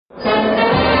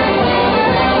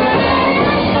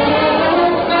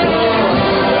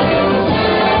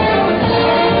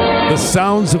The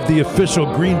sounds of the official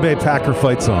Green Bay Packer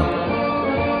fight song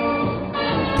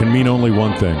can mean only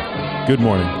one thing. Good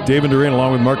morning. Dave and Doreen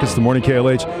along with Marcus, the Morning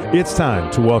KLH. It's time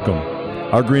to welcome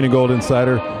our Green and Gold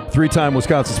Insider, three-time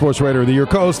Wisconsin Sports Writer of the Year,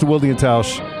 co-host of Wilde and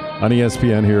Tausch on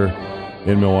ESPN here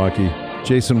in Milwaukee.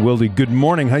 Jason Wilde, good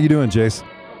morning. How you doing, Jace?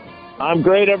 I'm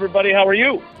great, everybody. How are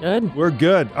you? Good. We're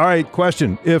good. All right,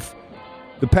 question. If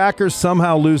the Packers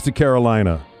somehow lose to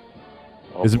Carolina,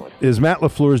 is Matt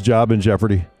LaFleur's job in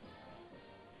jeopardy?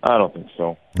 I don't think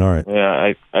so. All right.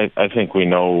 Yeah, I think we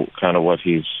know kind of what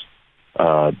he's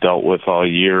dealt with all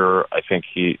year. I think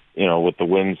he, with the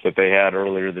wins that they had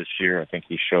earlier this year, I think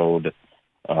he showed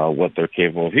what they're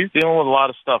capable of. He's dealing with a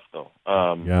lot of stuff, though.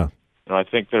 Yeah. I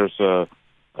think there's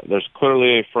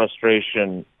clearly a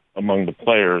frustration among the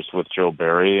players with Joe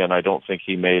Barry, and I don't think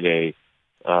he made a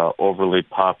overly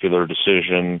popular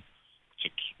decision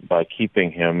by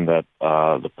keeping him that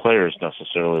the players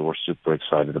necessarily were super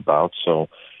excited about. So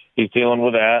he's dealing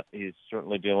with that. He's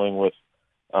certainly dealing with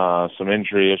some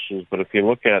injury issues. But if you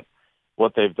look at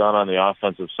what they've done on the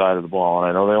offensive side of the ball, and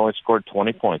I know they only scored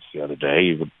 20 points the other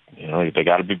day, they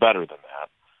got to be better than that.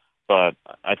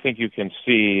 But I think you can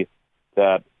see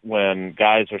that when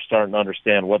guys are starting to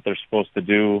understand what they're supposed to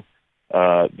do,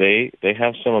 they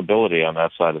have some ability on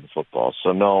that side of the football.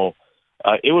 So no,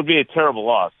 it would be a terrible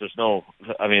loss. This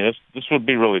would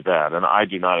be really bad, and I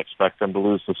do not expect them to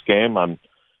lose this game. I'm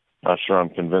not sure I'm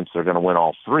convinced they're going to win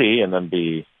all three and then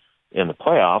be in the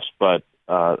playoffs. But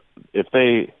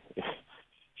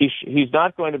he's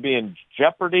not going to be in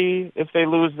jeopardy if they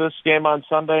lose this game on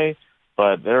Sunday.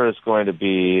 But there is going to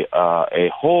be a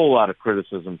whole lot of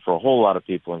criticism for a whole lot of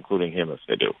people, including him, if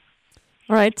they do.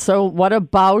 All right. So what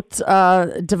about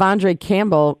Devondre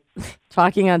Campbell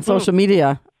talking on social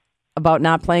media about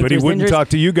not playing? But he wouldn't talk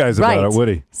to you guys about it, would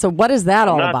he? So what is that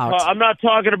all about? I'm not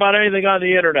talking about anything on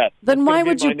the internet. Then why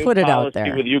would you put it out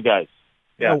there? With you guys.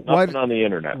 Yeah, nothing on the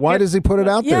internet. Why does he put it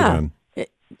out there then?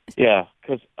 Yeah,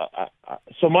 because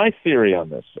so my theory on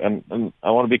this, and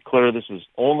I want to be clear, this is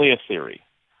only a theory.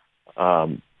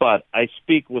 But I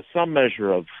speak with some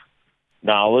measure of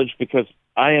knowledge because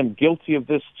I am guilty of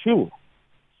this too.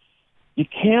 You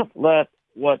can't let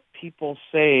what people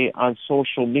say on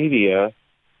social media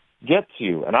get to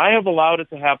you. And I have allowed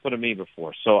it to happen to me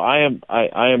before. So I'm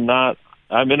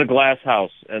in a glass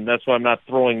house, and that's why I'm not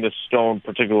throwing this stone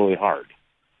particularly hard.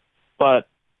 But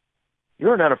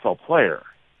you're an NFL player.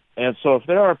 And so if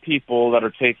there are people that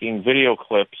are taking video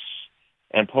clips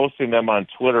and posting them on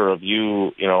Twitter of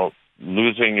you,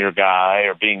 losing your guy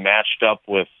or being matched up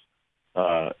with,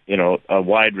 a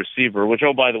wide receiver, which,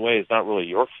 oh, by the way, is not really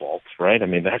your fault, right? I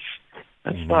mean, that's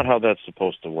not how that's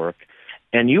supposed to work.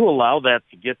 And you allow that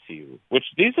to get to you, which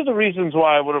these are the reasons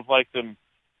why I would have liked them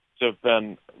to have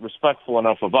been respectful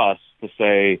enough of us to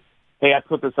say, hey, I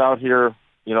put this out here.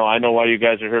 I know why you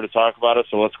guys are here to talk about it,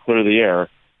 so let's clear the air.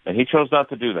 And he chose not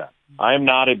to do that. I am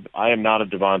not a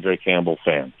Devondre Campbell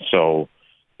fan. So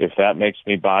if that makes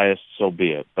me biased, so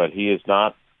be it. But he's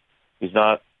a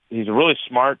really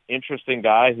smart, interesting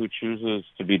guy who chooses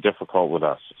to be difficult with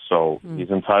us. So he's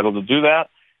entitled to do that.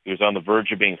 He was on the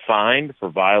verge of being fined for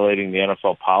violating the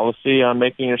NFL policy on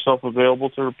making yourself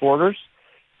available to reporters.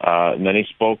 And then he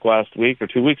spoke last week or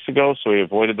 2 weeks ago, so he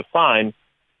avoided the fine.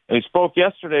 And he spoke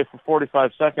yesterday for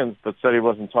 45 seconds, but said he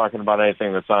wasn't talking about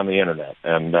anything that's on the internet.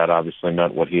 And that obviously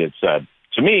meant what he had said.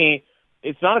 To me,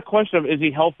 it's not a question of is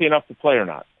he healthy enough to play or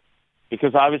not,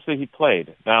 because obviously he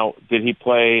played. Now, did he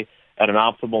play at an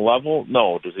optimal level?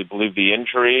 No. Does he believe the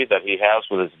injury that he has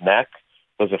with his neck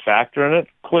was a factor in it?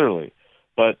 Clearly.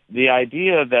 But the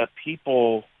idea that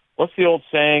people, what's the old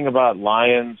saying about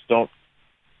lions don't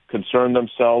concern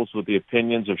themselves with the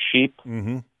opinions of sheep?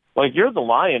 Mm-hmm. Like, you're the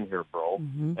lion here, bro.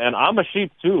 Mm-hmm. And I'm a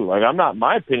sheep too. Like,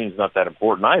 my opinion's not that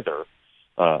important either.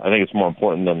 I think it's more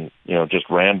important than, just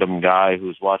random guy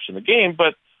who's watching the game.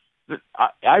 But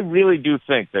I really do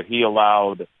think that he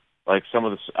allowed, like, some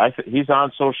of the, he's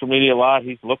on social media a lot.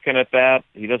 He's looking at that.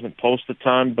 He doesn't post a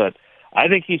ton, but I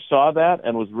think he saw that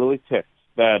and was really ticked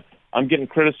that I'm getting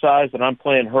criticized and I'm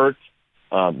playing hurt.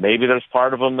 Maybe there's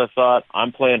part of him that thought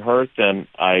I'm playing hurt and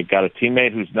I got a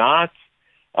teammate who's not.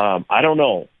 I don't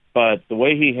know. But the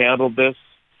way he handled this,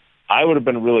 I would have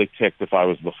been really ticked if I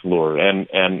was LaFleur.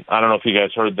 And I don't know if you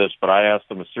guys heard this, but I asked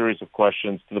him a series of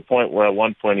questions to the point where at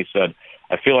one point he said,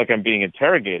 I feel like I'm being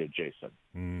interrogated, Jason.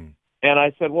 And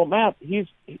I said, well, Matt,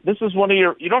 this is one of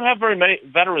you don't have very many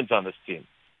veterans on this team.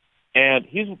 And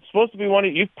he's supposed to be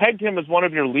you've pegged him as one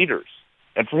of your leaders.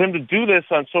 And for him to do this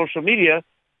on social media,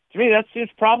 to me, that seems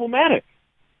problematic.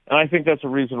 And I think that's a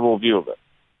reasonable view of it.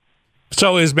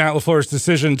 So is Matt LaFleur's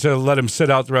decision to let him sit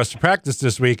out the rest of practice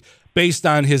this week based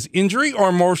on his injury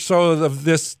or more so of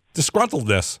this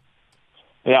disgruntledness?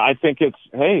 Yeah, I think it's,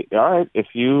 hey, all right, if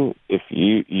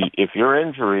your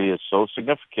injury is so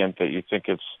significant that you think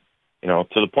it's, to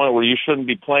the point where you shouldn't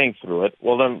be playing through it,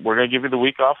 well, then we're going to give you the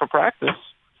week off of practice,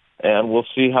 and we'll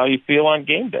see how you feel on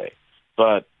game day.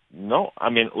 But no,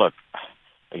 I mean, look,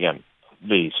 again,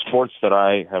 the sports that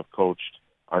I have coached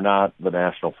are not the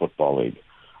National Football League.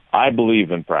 I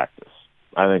believe in practice.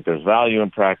 I think there's value in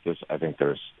practice. I think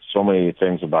there's so many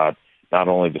things about not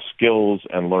only the skills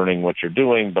and learning what you're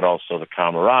doing, but also the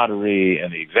camaraderie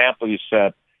and the example you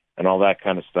set and all that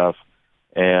kind of stuff.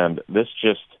 And this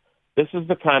is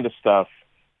the kind of stuff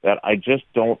that I just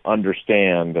don't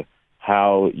understand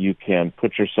how you can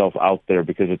put yourself out there,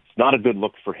 because it's not a good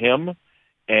look for him.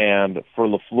 And for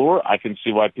LaFleur, I can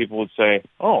see why people would say,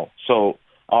 oh, so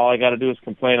all I got to do is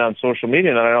complain on social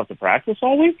media and then I don't have to practice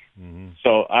all week? Mm-hmm.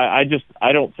 So I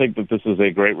don't think that this is a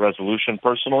great resolution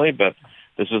personally, but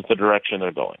this is the direction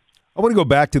they're going. I want to go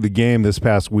back to the game this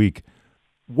past week.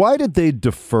 Why did they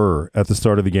defer at the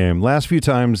start of the game? Last few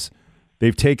times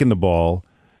they've taken the ball.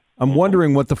 I'm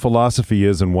wondering what the philosophy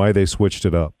is and why they switched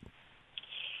it up.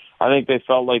 I think they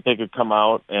felt like they could come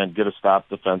out and get a stop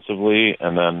defensively,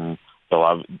 and then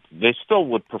they still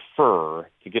would prefer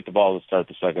to get the ball to start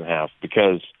the second half,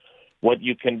 because what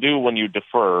you can do when you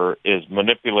defer is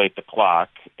manipulate the clock,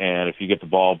 and if you get the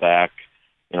ball back,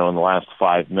 in the last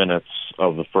 5 minutes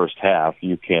of the first half,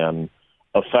 you can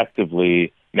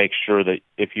effectively make sure that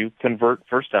if you convert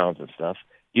first downs and stuff,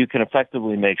 you can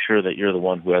effectively make sure that you're the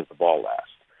one who has the ball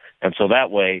last. And so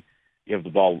that way you have the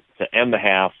ball to end the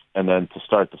half and then to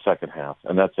start the second half.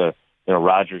 And that's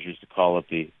Rodgers used to call it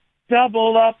the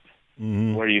double up,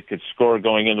 where you could score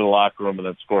going into the locker room and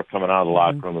then score coming out of the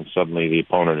locker room, and suddenly the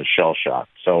opponent is shell-shocked.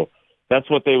 So that's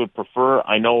what they would prefer.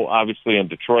 I know, obviously, in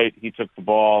Detroit, he took the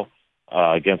ball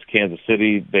against Kansas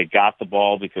City. They got the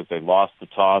ball because they lost the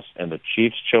toss, and the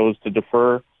Chiefs chose to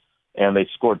defer, and they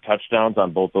scored touchdowns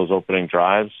on both those opening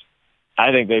drives.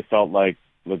 I think they felt like,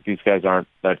 look, these guys aren't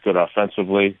that good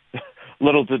offensively.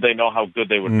 Little did they know how good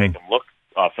they would make them look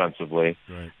offensively.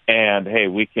 Right. And, hey,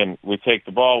 we take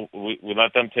the ball, we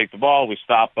let them take the ball, we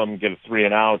stop them, get a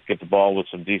 3-and-out, get the ball with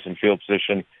some decent field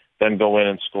position, then go in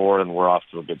and score, and we're off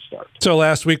to a good start. So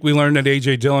last week we learned that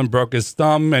A.J. Dillon broke his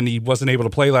thumb and he wasn't able to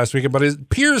play last weekend, but it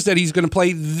appears that he's going to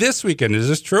play this weekend. Is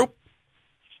this true?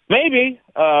 Maybe.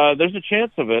 There's a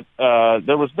chance of it.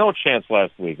 There was no chance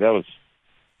last week. That was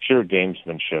pure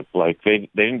gamesmanship. Like, they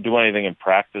didn't do anything in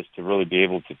practice to really be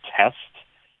able to test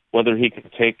whether he could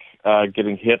take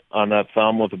getting hit on that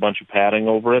thumb with a bunch of padding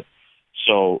over it.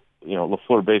 So,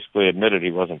 LaFleur basically admitted he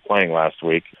wasn't playing last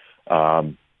week.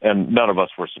 And none of us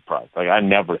were surprised. Like, I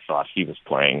never thought he was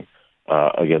playing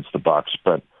against the Bucs.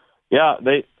 But yeah,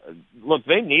 they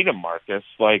need him, Marcus.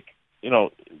 Like,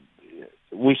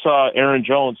 we saw Aaron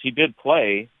Jones. He did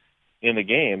play in the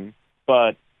game,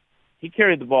 but he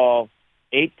carried the ball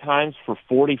 8 times for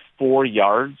 44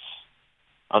 yards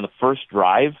on the first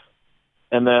drive,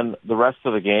 and then the rest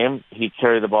of the game he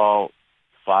carried the ball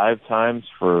 5 times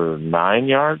for 9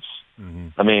 yards.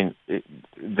 I mean,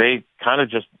 they kind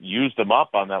of just used him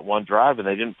up on that one drive, and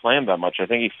they didn't play him that much. I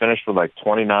think he finished with like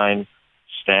 29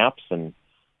 snaps, and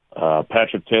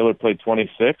Patrick Taylor played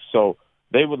 26. So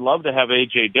they would love to have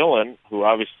A.J. Dillon, who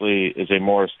obviously is a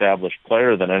more established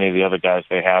player than any of the other guys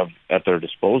they have at their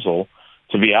disposal,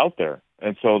 to be out there.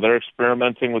 And so they're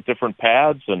experimenting with different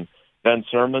pads, and Ben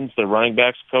Sermons, their running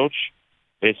backs coach,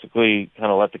 basically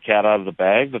kind of let the cat out of the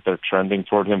bag that they're trending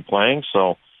toward him playing.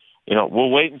 So, we'll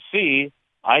wait and see.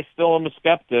 I still am a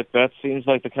skeptic. That seems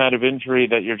like the kind of injury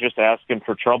that you're just asking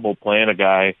for trouble playing a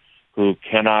guy who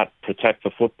cannot protect the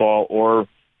football or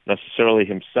necessarily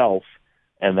himself,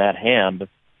 and that hand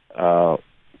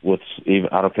with even,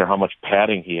 I don't care how much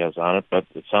padding he has on it, but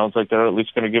it sounds like they're at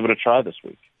least going to give it a try this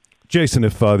week. Jason,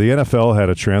 if the NFL had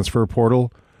a transfer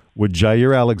portal, would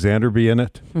Jaire Alexander be in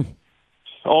it?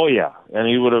 Oh yeah, and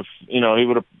he would have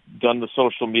done the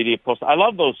social media posts. I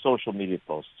love those social media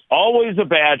posts. Always a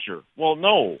Badger. Well,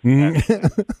 no,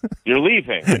 you're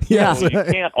leaving. Yeah, so you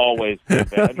can't always be a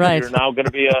Badger. Right. You're now going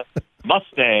to be a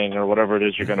Mustang or whatever it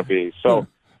is you're going to be. So,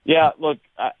 yeah, look,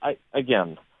 I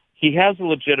again, he has a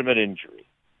legitimate injury.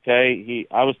 Okay,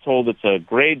 I was told it's a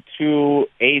grade 2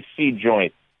 AC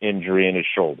joint injury in his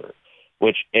shoulder,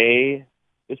 which A,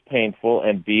 is painful,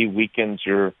 and B, weakens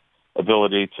your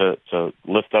ability to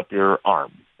lift up your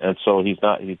arm. And so he's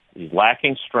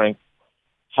lacking strength.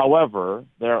 However,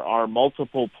 there are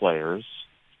multiple players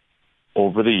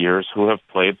over the years who have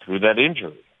played through that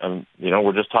injury. And,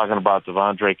 we're just talking about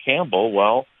Devondre Campbell.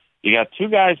 Well, you got 2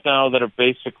 guys now that have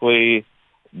basically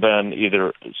been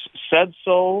either said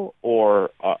so or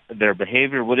their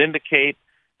behavior would indicate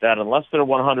that unless they're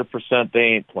 100%, they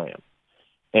ain't playing.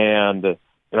 And,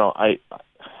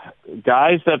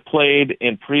 guys that played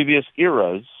in previous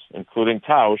eras, including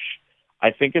Tausch,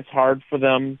 I think it's hard for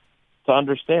them to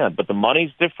understand. But the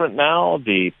money's different now.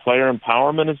 The player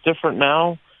empowerment is different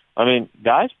now. I mean,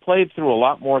 guys played through a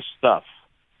lot more stuff.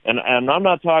 And I'm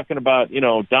not talking about,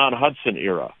 Don Hudson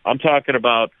era. I'm talking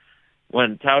about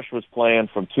when Tausch was playing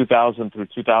from 2000 through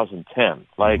 2010.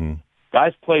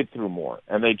 Guys played through more.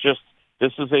 And this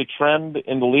is a trend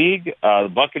in the league.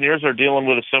 The Buccaneers are dealing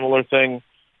with a similar thing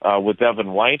with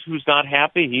Devin White, who's not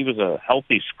happy. He was a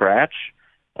healthy scratch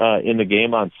in the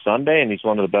game on Sunday, and he's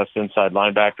one of the best inside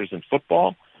linebackers in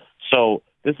football. So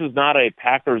this is not a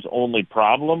Packers-only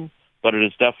problem, but it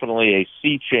is definitely a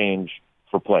sea change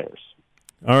for players.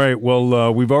 All right.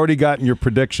 Well, we've already gotten your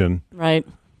prediction, right?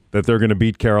 That they're going to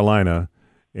beat Carolina,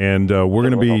 and we're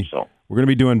going to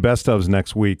be doing best ofs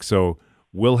next week. So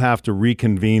we'll have to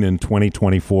reconvene in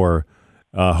 2024,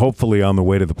 hopefully on the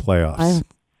way to the playoffs.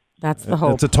 That's the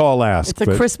hope. It's a tall ask. It's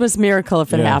a Christmas miracle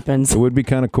if it happens. It would be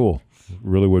kind of cool. It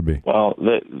really would be. Well,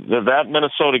 that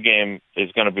Minnesota game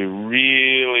is going to be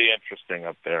really interesting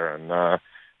up there, and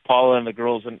Paula and the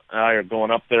girls and I are going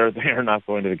up there. They are not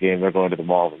going to the game. They're going to the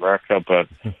Mall of America. But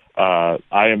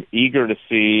I am eager to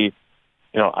see,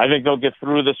 I think they'll get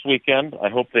through this weekend. I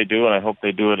hope they do, and I hope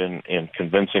they do it in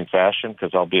convincing fashion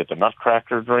because I'll be at the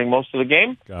Nutcracker during most of the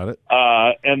game. Got it.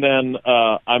 And then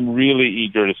I'm really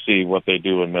eager to see what they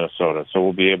do in Minnesota. So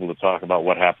we'll be able to talk about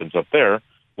what happens up there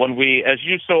when we, as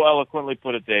you so eloquently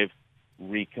put it, Dave,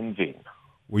 reconvene.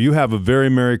 Well, you have a very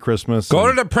Merry Christmas. Go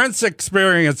to the Prince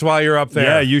experience while you're up there.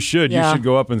 Yeah, you should. Yeah. You should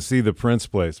go up and see the Prince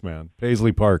place, man.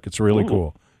 Paisley Park. It's really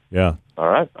cool. Yeah. All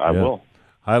right. I will.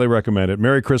 Highly recommend it.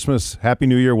 Merry Christmas. Happy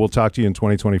New Year. We'll talk to you in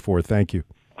 2024. Thank you.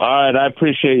 All right. I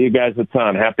appreciate you guys a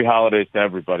ton. Happy holidays to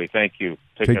everybody. Thank you.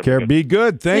 Take care. Be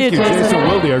good. Thank you. Jason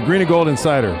Wilde, our Green and Gold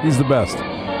Insider. He's the best.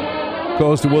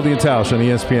 Co-host of Wilde and Tausch on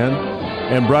ESPN.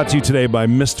 And brought to you today by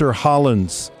Mr.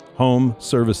 Holland's Home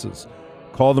Services.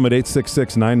 Call them at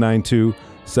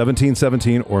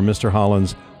 866-992-1717 or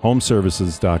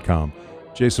MrHollandsHomeservices.com.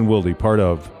 Jason Wilde, part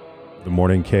of the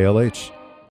Morning KLH.